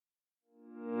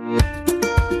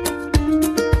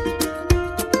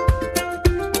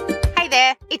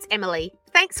Emily.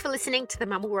 Thanks for listening to the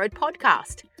Mumble Road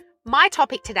podcast. My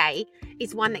topic today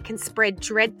is one that can spread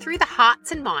dread through the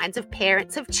hearts and minds of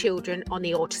parents of children on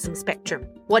the autism spectrum.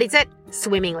 What is it?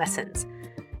 Swimming lessons.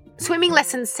 Swimming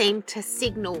lessons seem to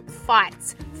signal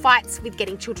fights with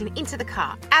getting children into the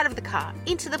car, out of the car,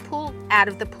 into the pool, out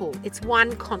of the pool. It's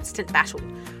one constant battle.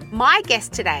 My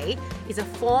guest today is a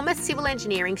former civil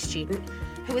engineering student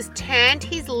who has turned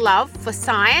his love for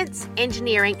science,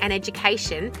 engineering and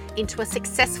education into a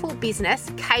successful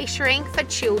business catering for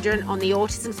children on the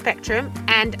autism spectrum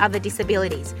and other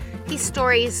disabilities. His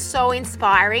story is so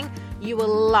inspiring. You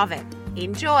will love it.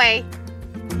 Enjoy.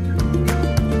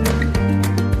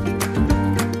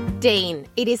 Dean,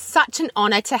 it is such an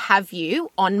honour to have you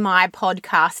on my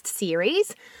podcast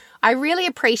series. I really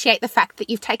appreciate the fact that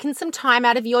you've taken some time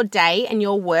out of your day and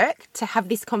your work to have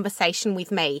this conversation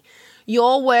with me.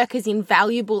 Your work is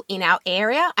invaluable in our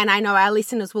area, and I know our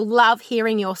listeners will love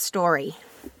hearing your story.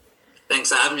 Thanks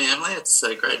for having me, Emily. It's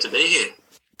so great to be here.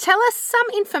 Tell us some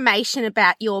information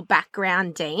about your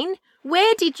background, Dean.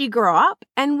 Where did you grow up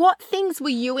and what things were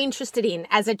you interested in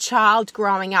as a child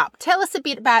growing up? Tell us a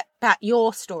bit about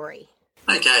your story.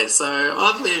 Okay, so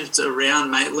I've lived around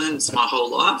Maitland my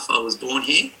whole life. I was born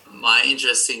here. My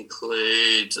interests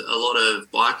include a lot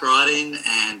of bike riding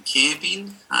and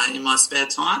camping in my spare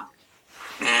time.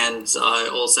 And I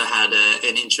also had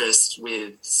an interest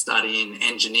with studying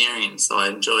engineering. So I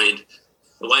enjoyed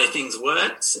the way things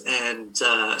worked and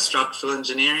structural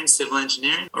engineering, civil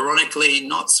engineering. Ironically,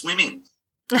 not swimming,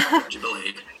 would you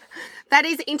believe? That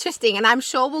is interesting, and I'm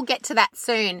sure we'll get to that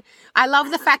soon. I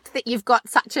love the fact that you've got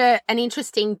such an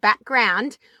interesting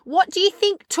background. What do you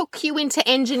think took you into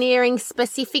engineering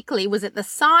specifically? Was it the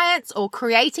science or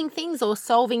creating things or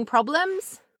solving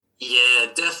problems? Yeah,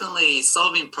 definitely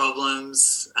solving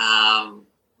problems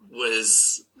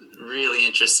was really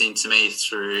interesting to me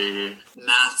through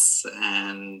maths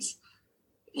and,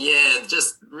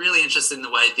 just really interested in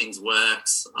the way things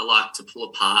worked. I like to pull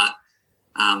apart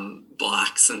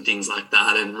bikes and things like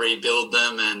that and rebuild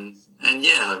them and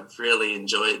I've really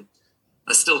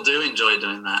I still do enjoy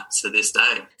doing that to this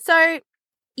day. So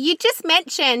you just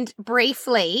mentioned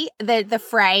briefly the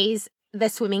phrase, the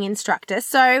swimming instructor.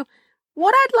 So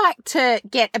what I'd like to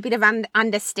get a bit of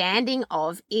understanding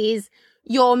of is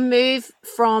your move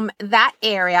from that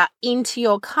area into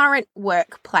your current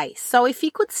workplace. So if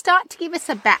you could start to give us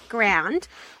a background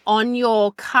on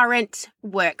your current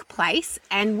workplace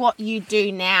and what you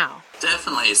do now.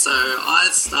 Definitely. So I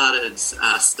started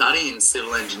studying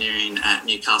civil engineering at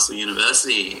Newcastle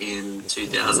University in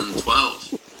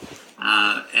 2012.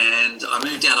 And I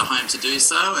moved out of home to do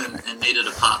so and needed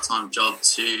a part-time job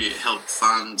to help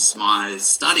fund my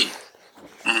study.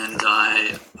 And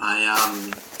I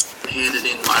handed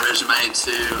in my resume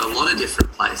to a lot of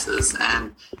different places,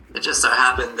 and it just so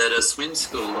happened that a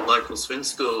local swim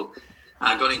school,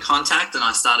 got in contact, and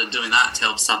I started doing that to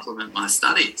help supplement my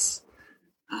studies.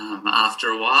 After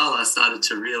a while, I started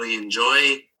to really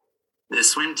enjoy the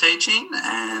swim teaching,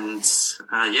 and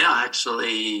I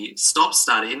actually stopped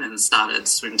studying and started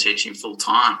swim teaching full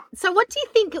time. So what do you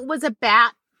think it was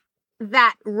about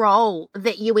that role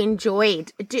that you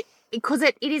enjoyed? Because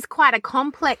it is quite a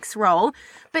complex role,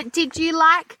 but did you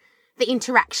like the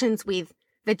interactions with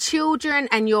the children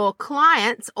and your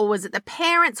clients, or was it the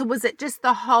parents, or was it just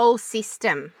the whole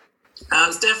system? I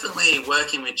was definitely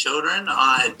working with children.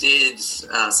 I did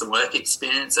some work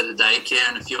experience at a daycare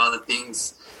and a few other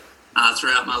things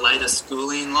throughout my later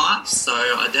schooling life, so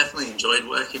I definitely enjoyed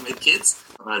working with kids.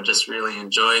 I just really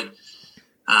enjoyed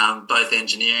both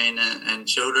engineering and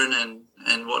children,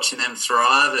 and watching them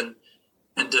thrive and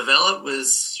develop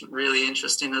was really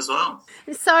interesting as well.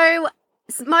 So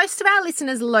most of our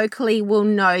listeners locally will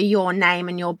know your name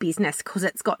and your business because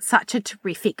it's got such a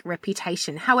terrific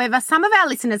reputation. However, some of our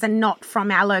listeners are not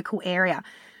from our local area.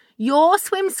 Your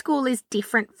swim school is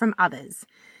different from others,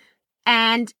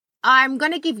 and I'm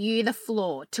going to give you the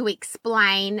floor to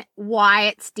explain why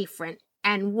it's different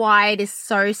and why it is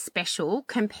so special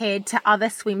compared to other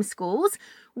swim schools.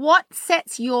 What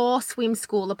sets your swim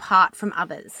school apart from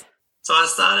others? So I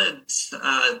started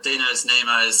Dino's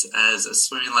Nemos as a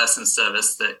swimming lesson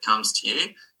service that comes to you.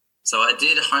 So I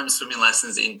did home swimming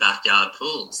lessons in backyard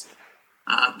pools.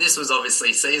 This was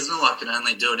obviously seasonal. I could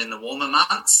only do it in the warmer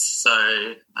months. So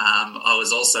I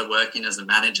was also working as a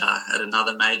manager at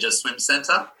another major swim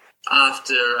centre.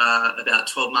 After about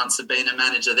 12 months of being a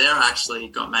manager there, I actually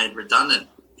got made redundant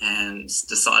and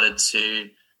decided to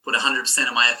put 100%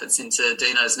 of my efforts into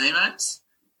Dino's Nemos.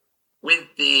 With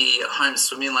the home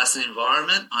swimming lesson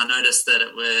environment, I noticed that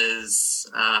it was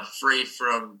free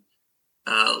from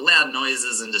loud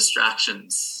noises and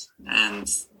distractions. And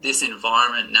this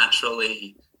environment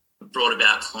naturally brought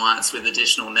about clients with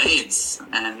additional needs.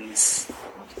 And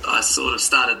I sort of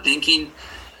started thinking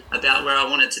about where I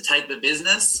wanted to take the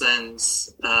business, and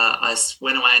I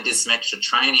went away and did some extra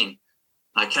training.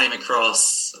 I came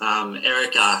across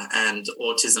Erica and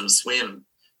Autism Swim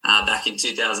back in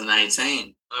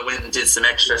 2018. I went and did some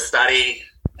extra study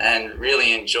and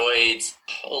really enjoyed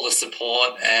all the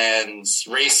support and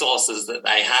resources that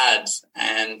they had,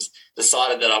 and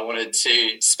decided that I wanted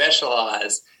to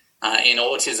specialise in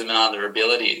autism and other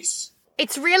abilities.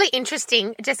 It's really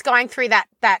interesting just going through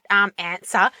that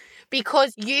answer,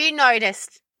 because you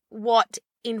noticed what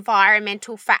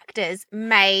environmental factors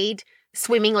made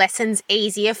swimming lessons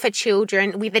easier for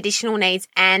children with additional needs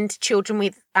and children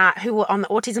with who were on the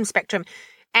autism spectrum.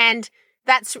 And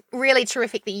that's really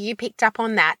terrific that you picked up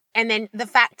on that. And then the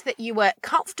fact that you were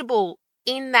comfortable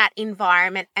in that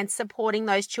environment and supporting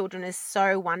those children is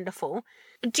so wonderful.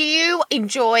 Do you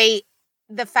enjoy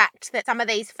the fact that some of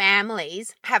these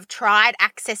families have tried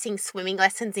accessing swimming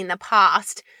lessons in the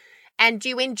past, and do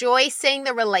you enjoy seeing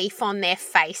the relief on their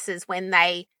faces when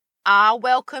they are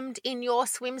welcomed in your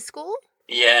swim school?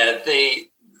 Yeah,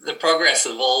 the progress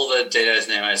of all the DOs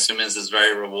and MO swimmers is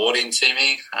very rewarding to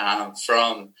me,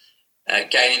 from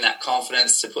gaining that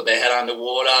confidence to put their head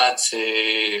underwater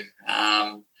to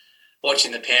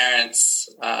watching the parents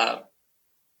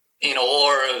in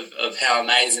awe of how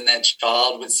amazing their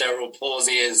child with cerebral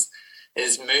palsy is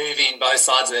moving both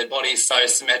sides of their body so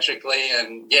symmetrically.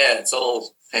 And, yeah, it's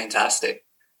all fantastic.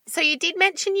 So you did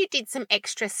mention you did some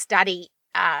extra study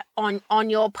on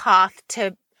your path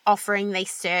to offering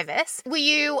this service. Were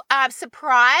you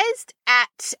surprised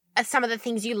at some of the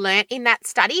things you learnt in that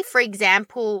study? For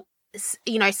example,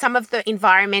 some of the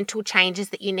environmental changes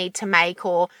that you need to make,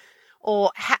 or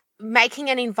making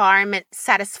an environment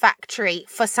satisfactory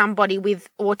for somebody with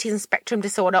autism spectrum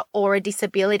disorder or a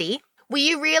disability. Were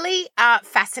you really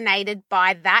fascinated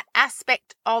by that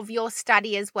aspect of your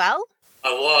study as well?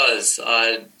 I was.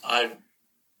 I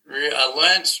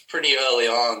learnt pretty early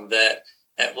on that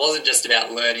it wasn't just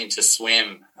about learning to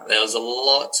swim. There was a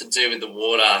lot to do with the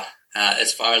water,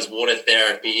 as far as water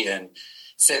therapy and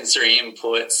sensory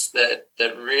inputs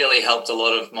that really helped a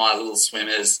lot of my little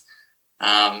swimmers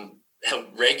help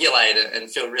regulate it and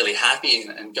feel really happy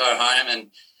and go home.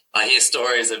 And I hear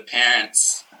stories of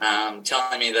parents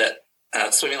telling me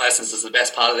that swimming lessons is the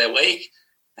best part of their week,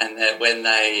 and that when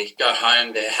they go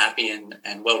home, they're happy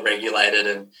and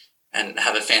well-regulated and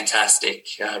have a fantastic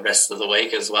rest of the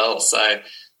week as well. So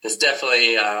there's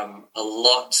definitely a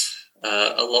lot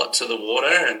to the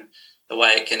water and the way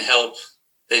it can help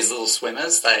these little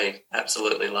swimmers. They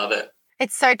absolutely love it.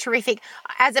 It's so terrific.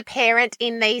 As a parent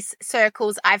in these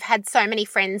circles, I've had so many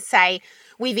friends say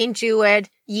we've endured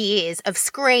years of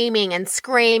screaming and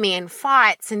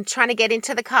fights and trying to get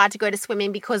into the car to go to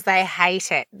swimming because they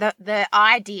hate it. The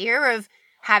idea of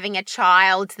having a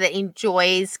child that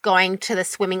enjoys going to the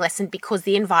swimming lesson because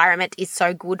the environment is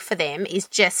so good for them is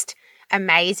just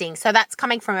amazing. So that's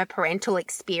coming from a parental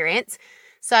experience.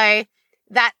 So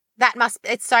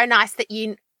it's so nice that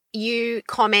you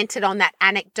commented on that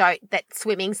anecdote that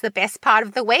swimming's the best part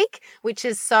of the week, which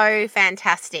is so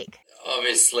fantastic.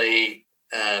 Obviously,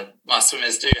 my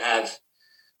swimmers do have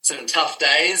some tough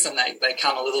days, and they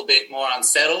come a little bit more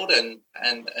unsettled and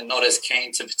not as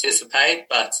keen to participate.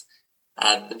 But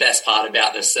the best part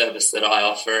about the service that I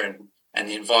offer and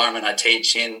the environment I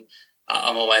teach in,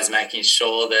 I'm always making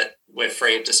sure that we're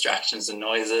free of distractions and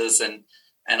noises,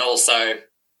 and also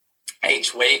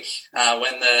each week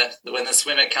when the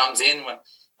swimmer comes in,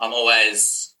 I'm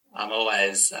always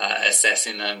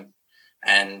assessing them,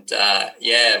 and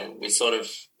we sort of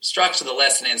structure the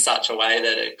lesson in such a way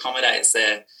that it accommodates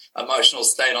their emotional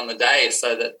state on the day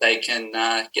so that they can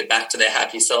get back to their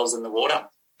happy selves in the water.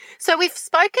 So we've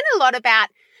spoken a lot about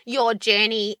your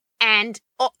journey, and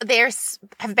there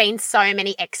have been so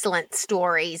many excellent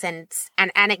stories and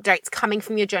anecdotes coming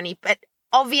from your journey. But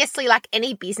obviously, like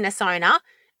any business owner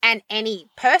and any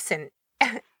person,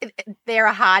 there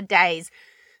are hard days.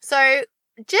 So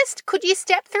just could you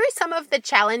step through some of the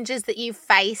challenges that you've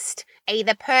faced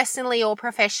either personally or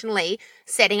professionally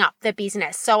setting up the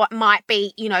business? So it might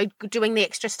be, doing the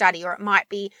extra study, or it might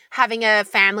be having a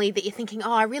family that you're thinking,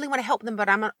 I really want to help them, but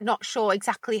I'm not sure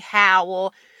exactly how.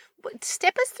 Or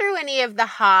step us through any of the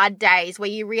hard days where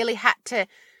you really had to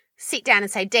sit down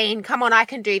and say, Dean, come on, I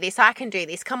can do this,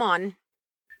 come on.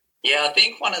 Yeah, I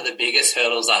think one of the biggest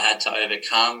hurdles I had to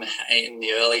overcome in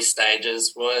the early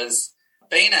stages was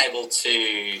being able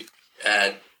to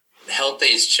help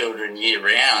these children year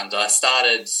round. I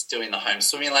started doing the home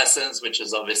swimming lessons, which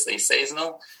is obviously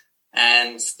seasonal,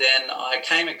 And then I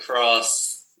came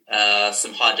across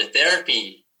some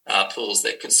hydrotherapy pools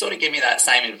that could sort of give me that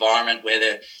same environment where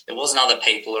there wasn't other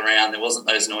people around, there wasn't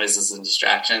those noises and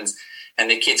distractions, and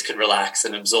the kids could relax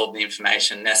and absorb the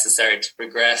information necessary to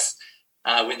progress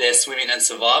with their swimming and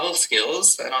survival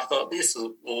skills. And I thought this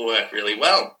will work really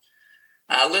well.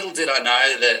 Little did I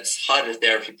know that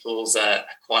hydrotherapy pools are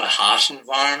quite a harsh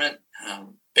environment.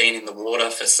 Being in the water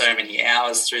for so many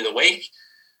hours through the week,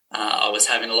 I was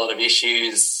having a lot of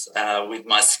issues with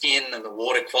my skin and the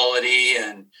water quality,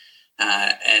 and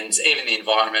even the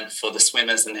environment for the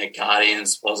swimmers and their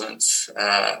guardians wasn't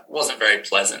very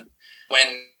pleasant.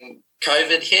 When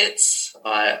COVID hit,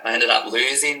 I ended up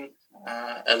losing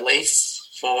a lease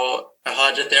for a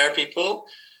hydrotherapy pool,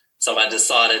 so I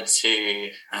decided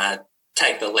to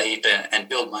take the leap and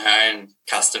build my own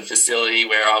custom facility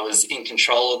where I was in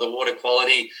control of the water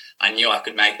quality. I knew I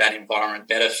could make that environment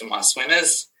better for my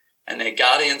swimmers and their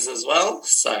guardians as well.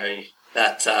 So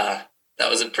that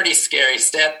was a pretty scary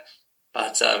step,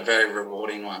 but a very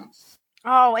rewarding one.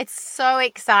 Oh, it's so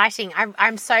exciting.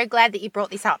 I'm so glad that you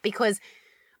brought this up, because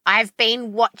I've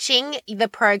been watching the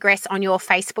progress on your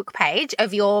Facebook page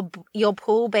of your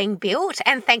pool being built,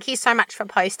 and thank you so much for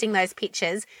posting those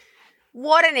pictures.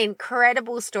 What an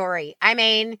incredible story. I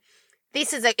mean,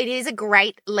 it is a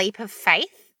great leap of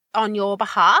faith on your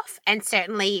behalf, and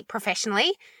certainly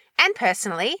professionally and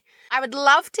personally. I would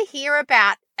love to hear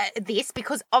about this,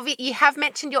 because you have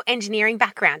mentioned your engineering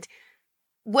background.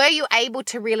 Were you able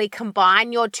to really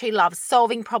combine your two loves,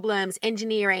 solving problems,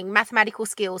 engineering, mathematical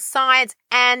skills, science,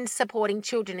 and supporting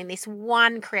children in this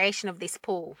one creation of this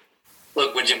pool?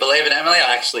 Look, would you believe it, Emily?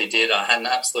 I actually did. I had an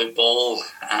absolute ball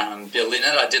building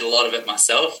it. I did a lot of it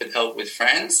myself with help with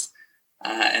friends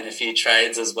and a few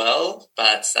trades as well.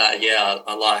 But,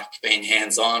 I like being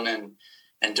hands-on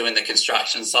and doing the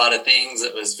construction side of things.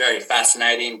 It was very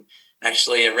fascinating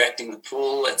actually erecting the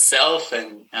pool itself,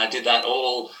 and I did that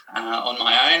all on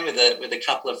my own with a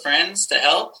couple of friends to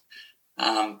help.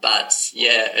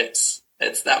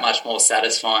 It's that much more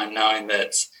satisfying knowing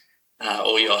that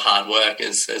all your hard work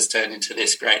has turned into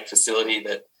this great facility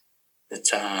that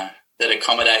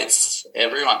accommodates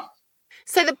everyone.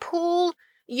 So the pool,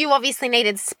 you obviously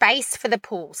needed space for the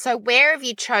pool. So where have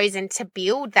you chosen to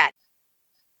build that?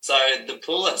 So the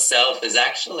pool itself is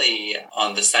actually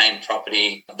on the same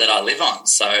property that I live on.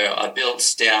 So I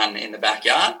built down in the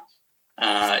backyard.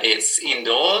 It's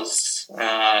indoors.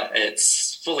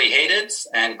 It's fully heated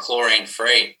and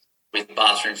chlorine-free, with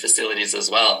bathroom facilities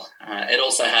as well. It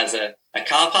also has a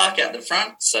car park out the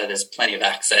front, so there's plenty of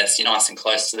access. You're nice and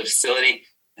close to the facility,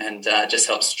 and just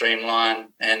helps streamline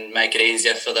and make it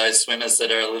easier for those swimmers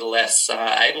that are a little less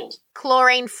able.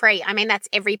 Chlorine-free. I mean, that's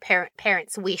every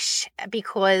parent's wish,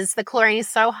 because the chlorine is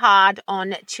so hard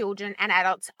on children and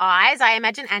adults' eyes, I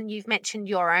imagine, and you've mentioned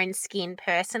your own skin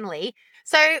personally.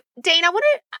 So, Dean, I want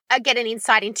to get an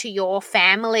insight into your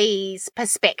family's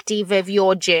perspective of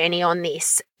your journey on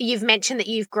this. You've mentioned that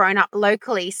you've grown up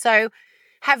locally. So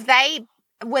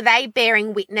were they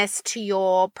bearing witness to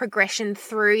your progression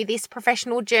through this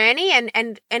professional journey,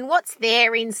 and what's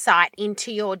their insight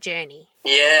into your journey?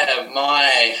 Yeah,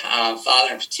 my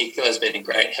father in particular has been a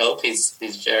great help. He's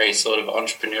very sort of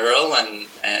entrepreneurial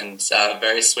and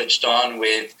very switched on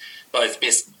with both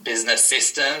business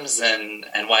systems and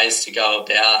ways to go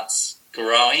about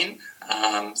growing.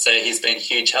 So he's been a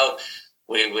huge help.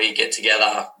 We get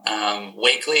together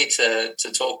weekly to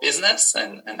talk business,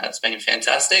 and that's been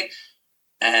fantastic.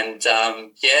 And,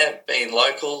 being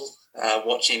local,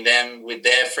 watching them with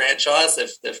their franchise.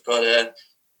 They've got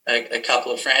a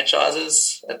couple of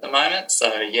franchises at the moment.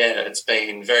 So, it's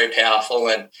been very powerful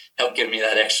and helped give me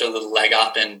that extra little leg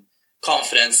up and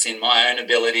confidence in my own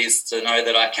abilities to know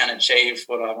that I can achieve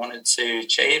what I wanted to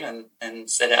achieve and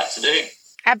set out to do.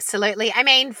 Absolutely. I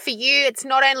mean, for you, it's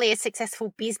not only a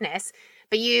successful business,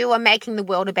 but you are making the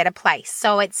world a better place.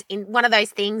 So it's in one of those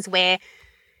things where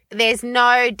there's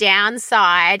no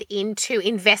downside into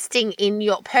investing in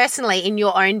your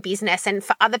own business, and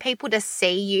for other people to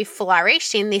see you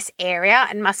flourish in this area,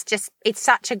 and it's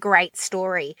such a great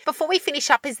story. Before we finish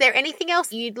up, is there anything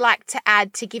else you'd like to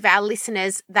add to give our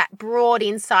listeners that broad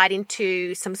insight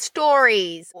into some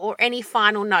stories, or any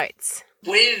final notes?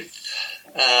 With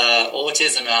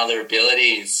autism and other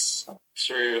abilities,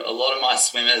 through a lot of my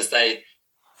swimmers,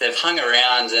 they've hung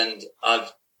around, and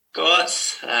I've got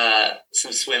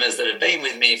some swimmers that have been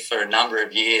with me for a number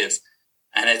of years,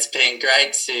 and it's been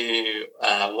great to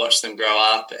watch them grow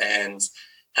up and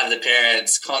have the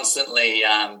parents constantly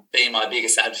being my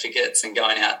biggest advocates and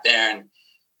going out there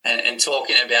and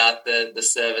talking about the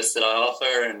service that I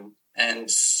offer, and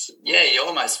you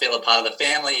almost feel a part of the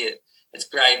family. It's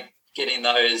great getting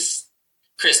those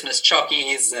Christmas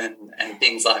chockies and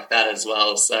things like that as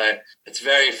well. So it's a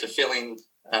very fulfilling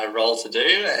role to do.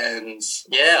 And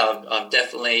yeah, I'm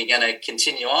definitely going to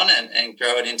continue on and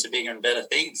grow it into bigger and better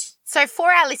things. So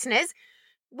for our listeners,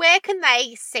 where can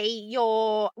they see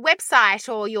your website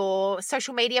or your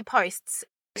social media posts?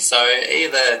 So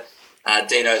either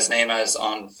Dino's Nemos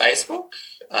on Facebook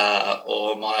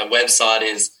or my website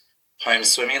is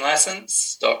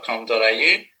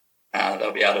homeswimminglessons.com.au.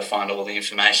 They'll be able to find all the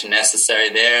information necessary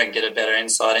there and get a better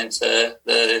insight into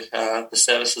the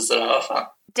services that I offer.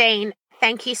 Dean,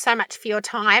 thank you so much for your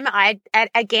time.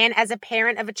 Again, as a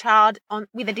parent of a child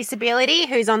with a disability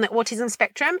who's on the autism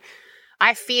spectrum,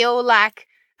 I feel like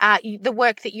the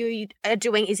work that you are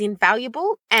doing is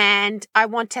invaluable, and I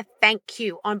want to thank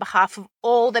you on behalf of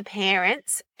all the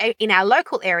parents in our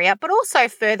local area, but also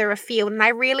further afield. And I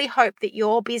really hope that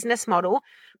your business model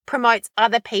promotes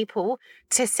other people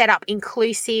to set up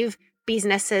inclusive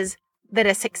businesses that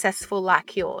are successful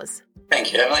like yours.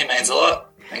 Thank you, Emily. It means a lot.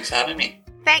 Thanks for having me.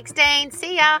 Thanks, Dean.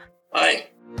 See ya. Bye.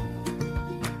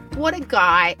 What a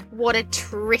guy. What a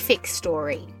terrific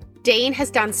story. Dean has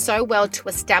done so well to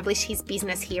establish his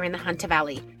business here in the Hunter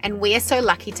Valley, and we are so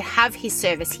lucky to have his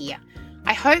service here.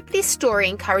 I hope this story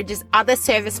encourages other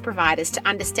service providers to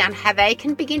understand how they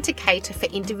can begin to cater for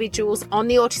individuals on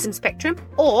the autism spectrum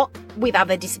or with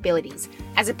other disabilities.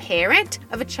 As a parent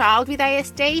of a child with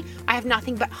ASD, I have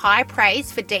nothing but high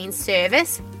praise for Dean's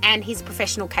service and his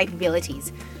professional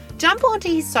capabilities. Jump onto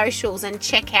his socials and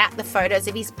check out the photos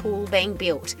of his pool being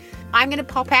built. I'm going to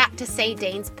pop out to see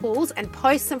Dean's pools and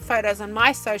post some photos on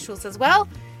my socials as well.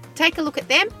 Take a look at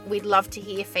them. We'd love to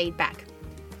hear feedback.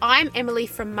 I'm Emily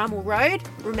from Mummel Road.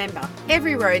 Remember,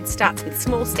 every road starts with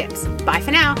small steps. Bye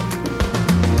for now.